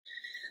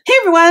Hey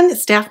everyone,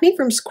 it's Daphne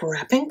from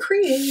Scrap and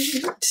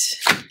Create,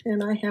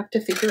 and I have to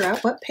figure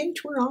out what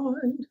page we're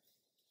on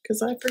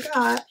because I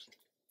forgot.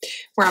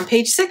 We're on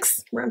page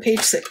 6. We're on page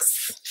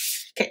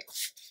 6. Okay,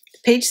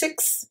 page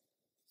 6,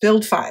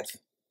 build 5.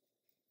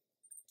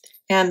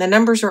 And the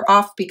numbers are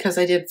off because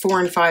I did 4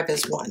 and 5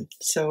 as one.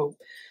 So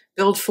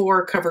build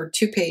 4 covered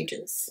 2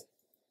 pages.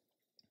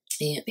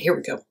 And here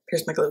we go.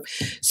 Here's my glue.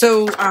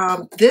 So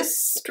this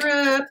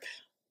strip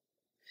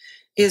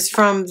is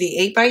from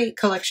the 8x8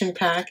 collection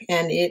pack,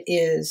 and it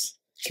is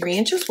 3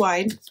 inches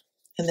wide,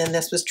 and then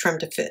this was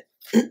trimmed to fit.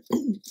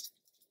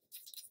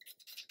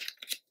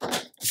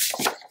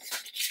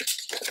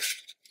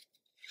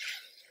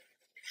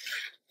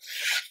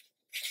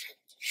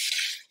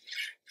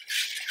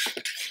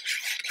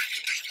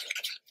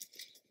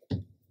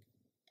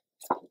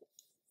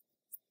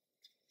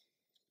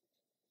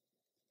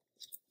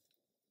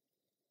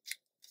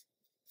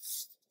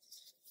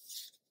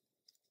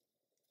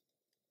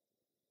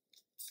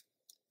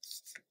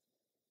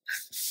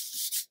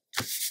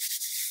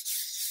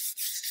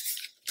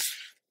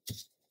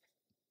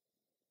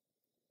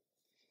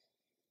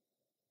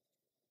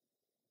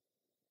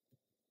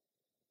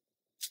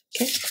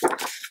 Okay,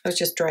 I was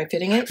just dry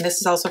fitting it. And this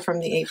is also from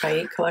the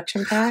 8x8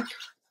 collection pack.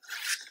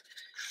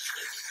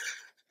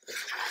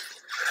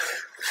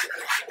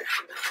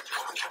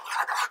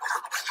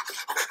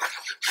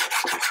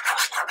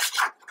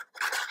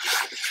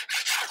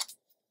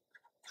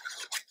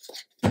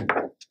 I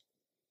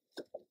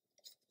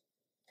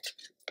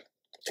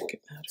think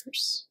it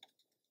matters.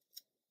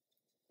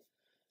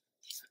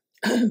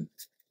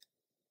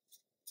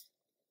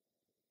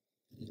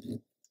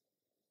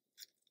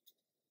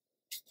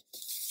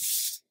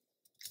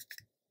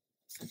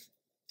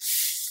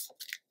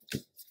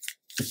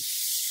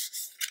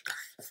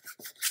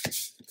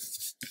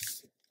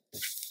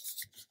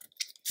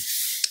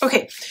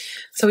 Okay,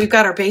 so we've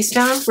got our base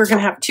down. We're going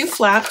to have 2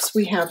 flaps.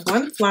 We have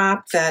one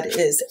flap that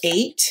is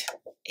 8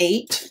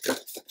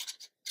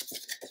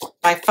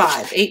 by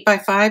 5. 8 by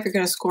 5, you're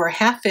going to score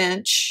 1/2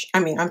 inch.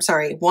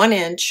 1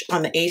 inch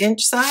on the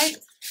 8-inch side.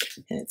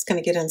 And it's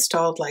going to get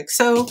installed like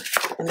so.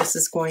 And this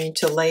is going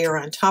to layer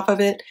on top of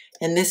it.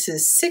 And this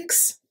is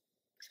 6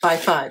 by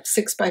 5.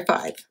 6 by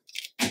 5.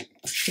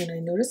 And I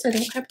notice I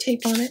don't have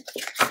tape on it.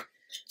 I'm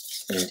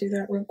going to do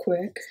that real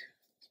quick.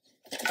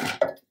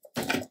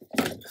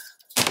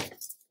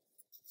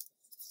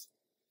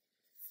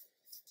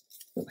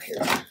 Oh, here,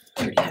 I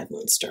already had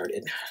one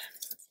started.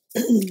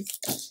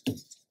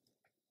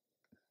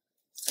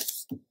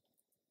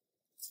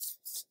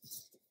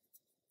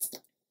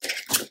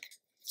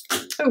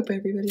 Hope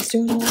everybody's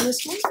doing well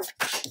this morning.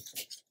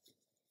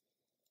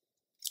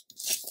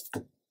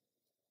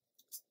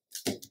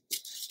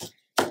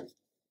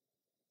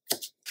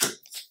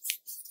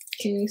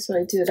 Okay, so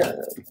I did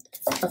a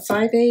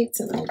 5/8,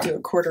 and I'll do a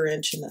 1/4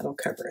 inch, and that'll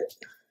cover it.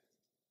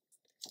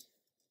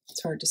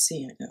 It's hard to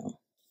see, I know.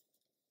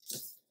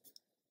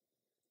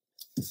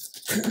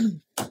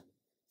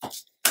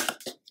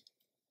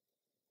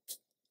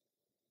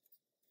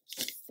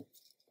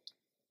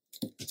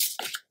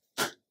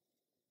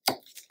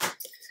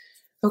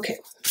 Okay.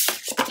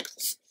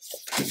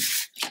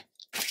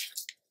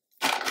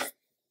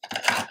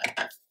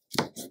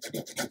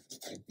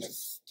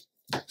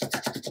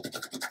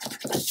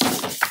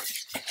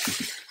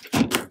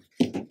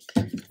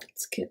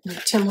 Let's get my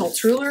Tim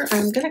Holtz ruler.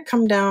 I'm going to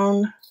come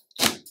down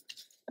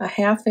a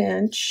 1/2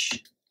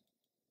 inch.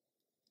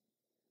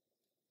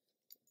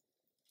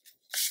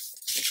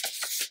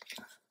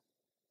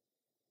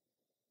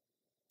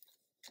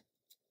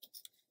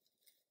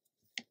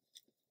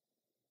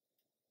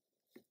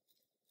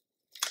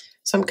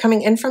 So I'm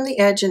coming in from the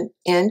edge an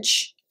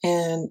inch,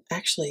 and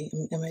actually,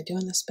 am I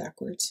doing this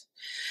backwards?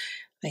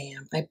 I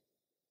am.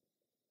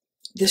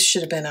 This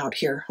should have been out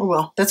here. Oh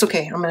well, that's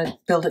okay. I'm going to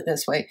build it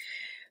this way.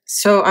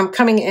 So I'm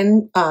coming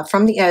in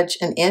from the edge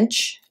an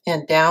inch,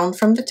 and down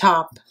from the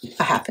top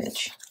a 1/2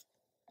 inch.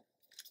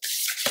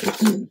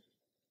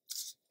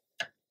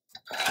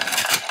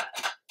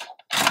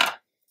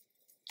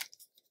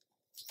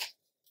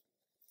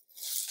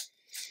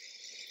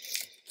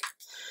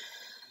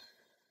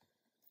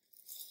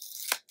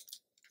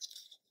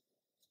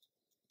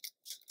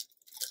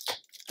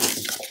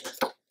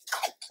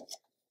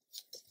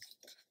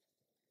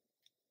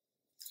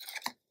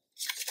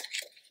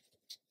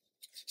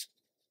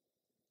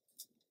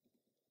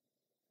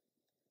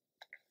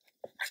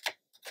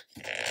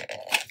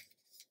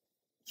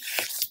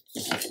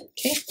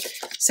 Okay,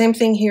 same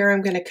thing here.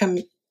 I'm going to come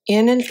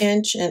in an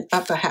inch and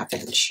up a 1/2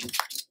 inch.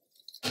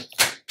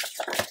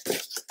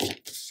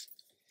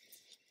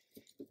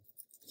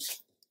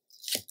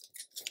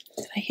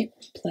 Did I hit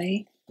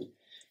play?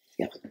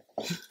 Yeah.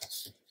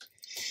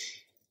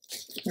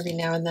 Every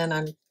now and then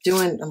I'm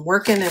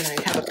working and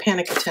I have a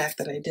panic attack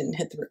that I didn't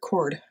hit the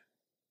record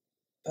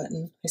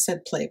button. I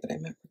said play, but I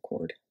meant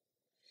record.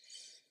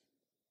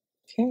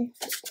 Okay.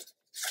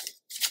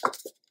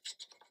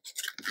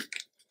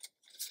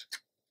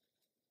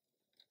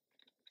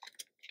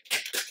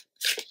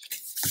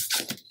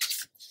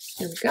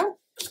 There we go.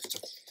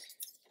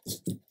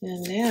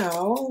 And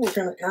now we're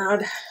going to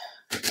add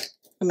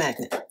a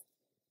magnet.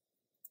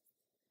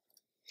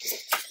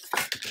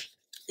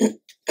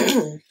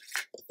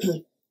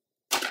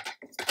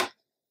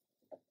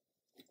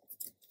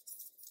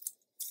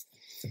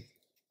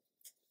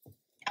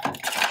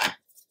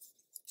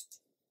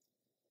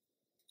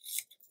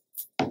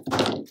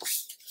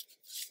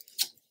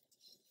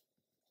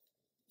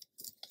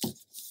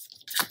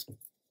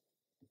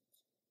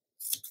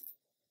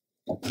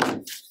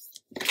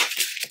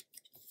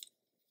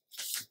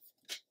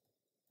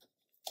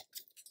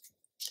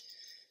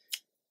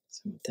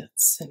 So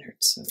that's centered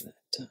so that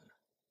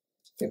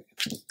there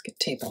we go. Get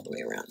tape all the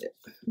way around it.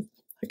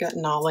 I got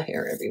Nala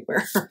hair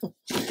everywhere.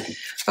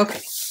 Okay,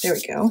 there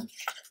we go.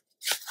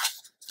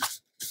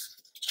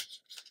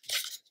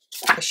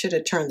 I should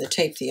have turned the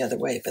tape the other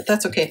way, but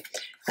that's okay.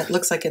 It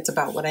looks like it's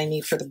about what I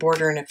need for the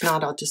border, and if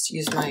not, I'll just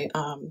use my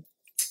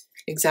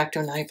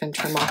X-Acto knife and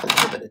trim off a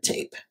little bit of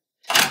tape.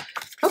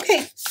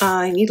 Okay,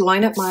 I need to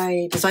line up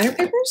my designer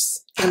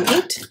papers and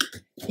inked,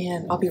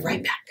 and I'll be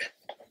right back.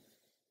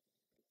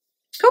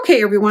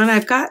 Okay, everyone,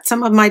 I've got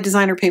some of my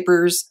designer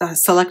papers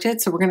selected,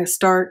 so we're going to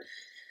start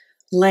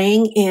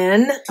laying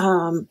in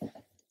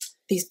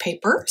these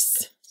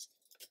papers.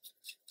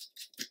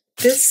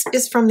 This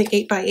is from the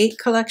 8x8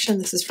 collection.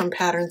 This is from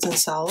Patterns and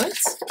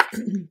Solids.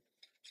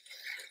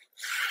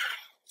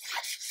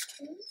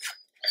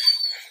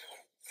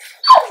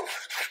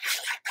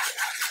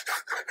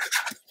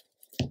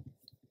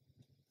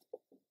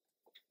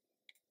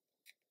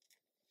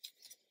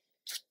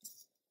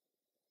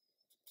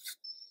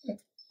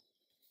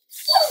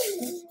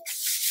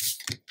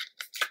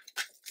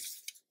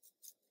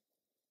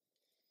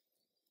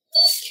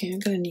 Okay, I'm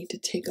going to need to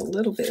take a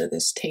little bit of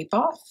this tape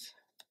off.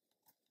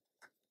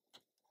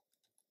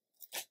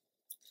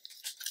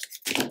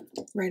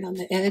 Right on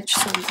the edge,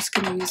 so I'm just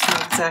going to use my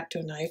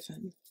X-Acto knife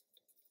and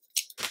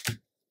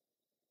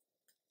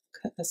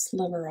cut the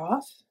sliver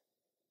off.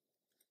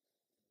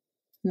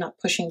 I'm not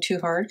pushing too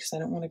hard because I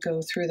don't want to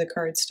go through the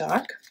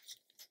cardstock.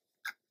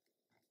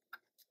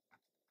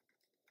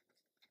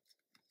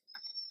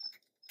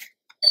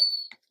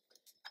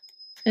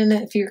 And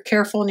if you're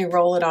careful and you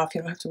roll it off,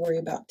 you don't have to worry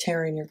about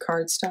tearing your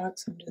cardstock.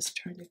 So I'm just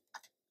trying to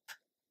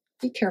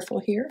be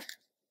careful here.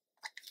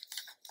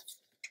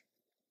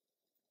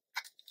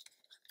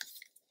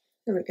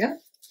 There we go.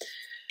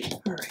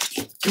 All right.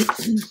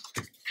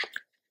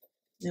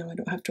 Now I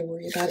don't have to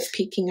worry about it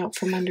peeking out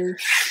from under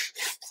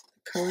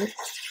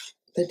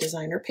the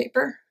designer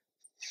paper.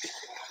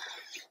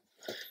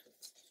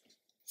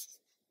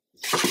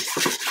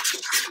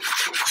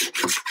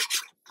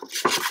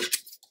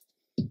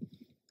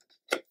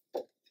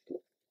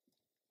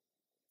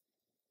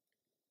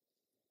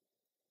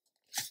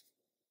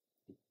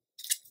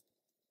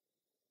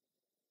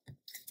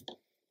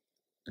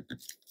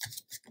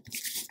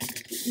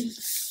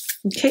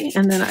 Okay,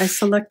 and then I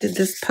selected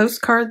this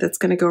postcard that's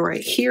going to go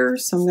right here,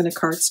 so I'm going to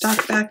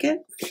cardstock back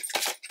it.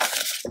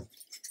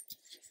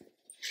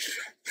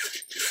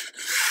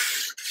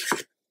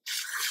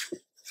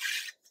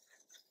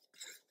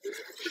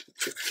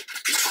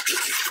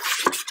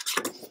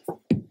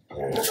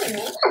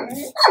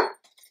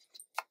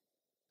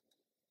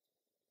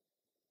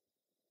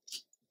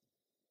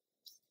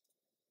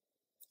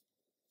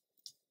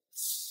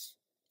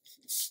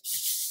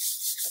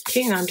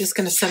 Okay, and I'm just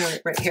going to center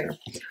it right here.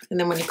 And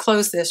then when you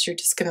close this, you're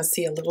just going to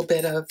see a little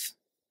bit of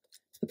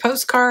the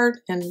postcard,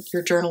 and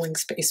your journaling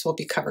space will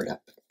be covered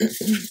up.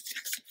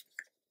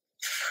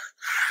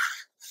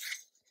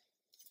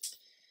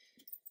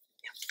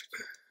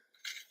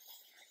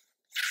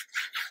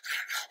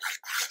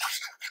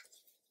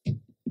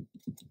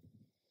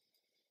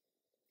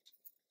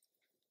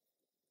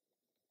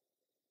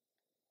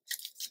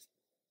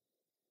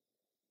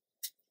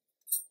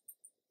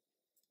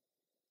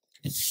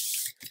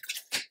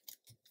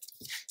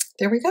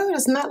 There we go.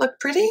 Doesn't that look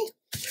pretty?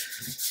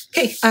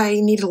 Okay,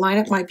 I need to line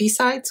up my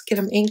B-sides, get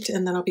them inked,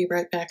 and then I'll be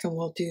right back and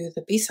we'll do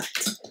the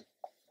B-sides.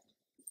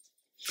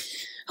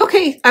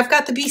 Okay, I've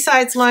got the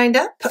B-sides lined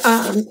up.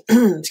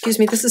 Excuse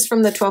me, this is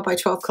from the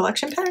 12x12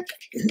 collection pack.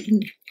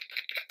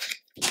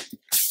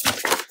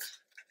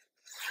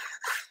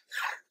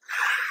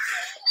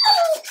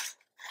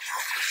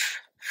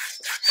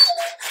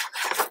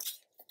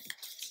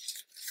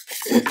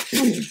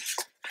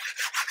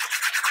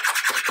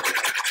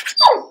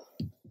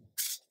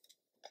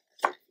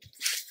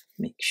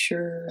 Make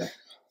sure,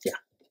 yeah.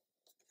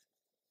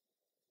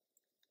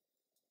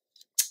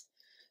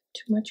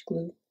 Too much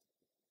glue.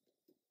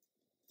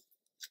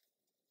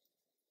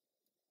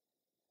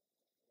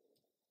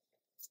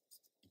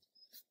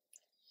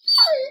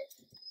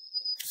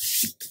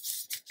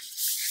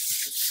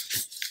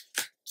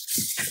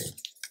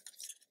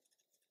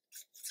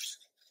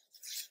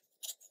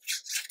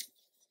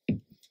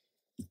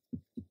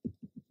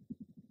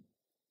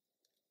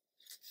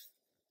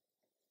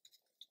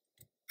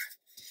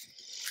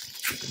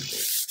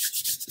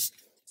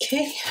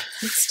 Okay,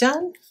 it's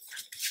done.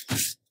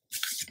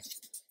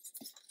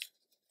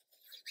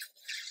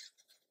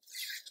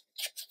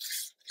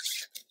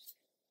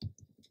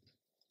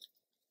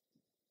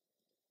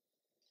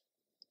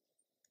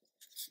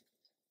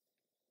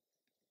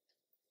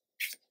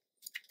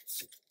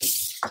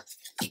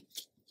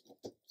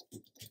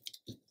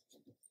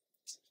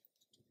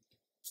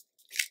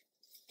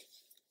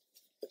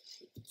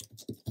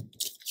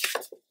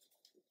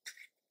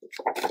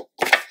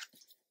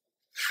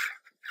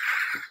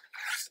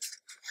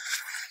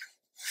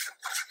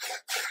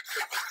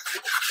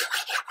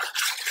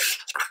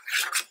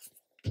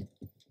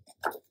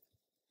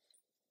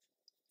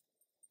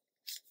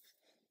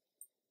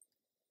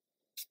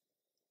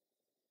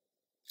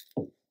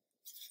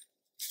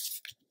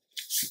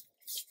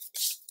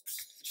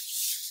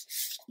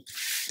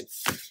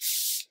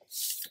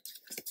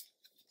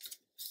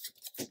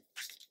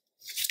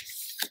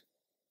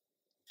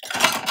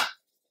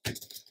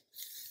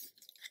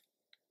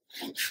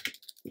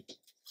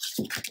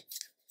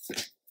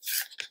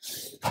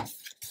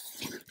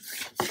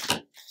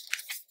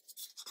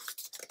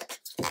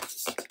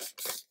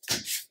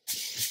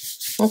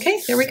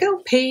 Okay, there we go.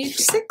 Page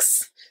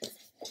 6.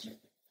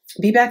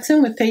 Be back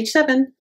soon with page 7.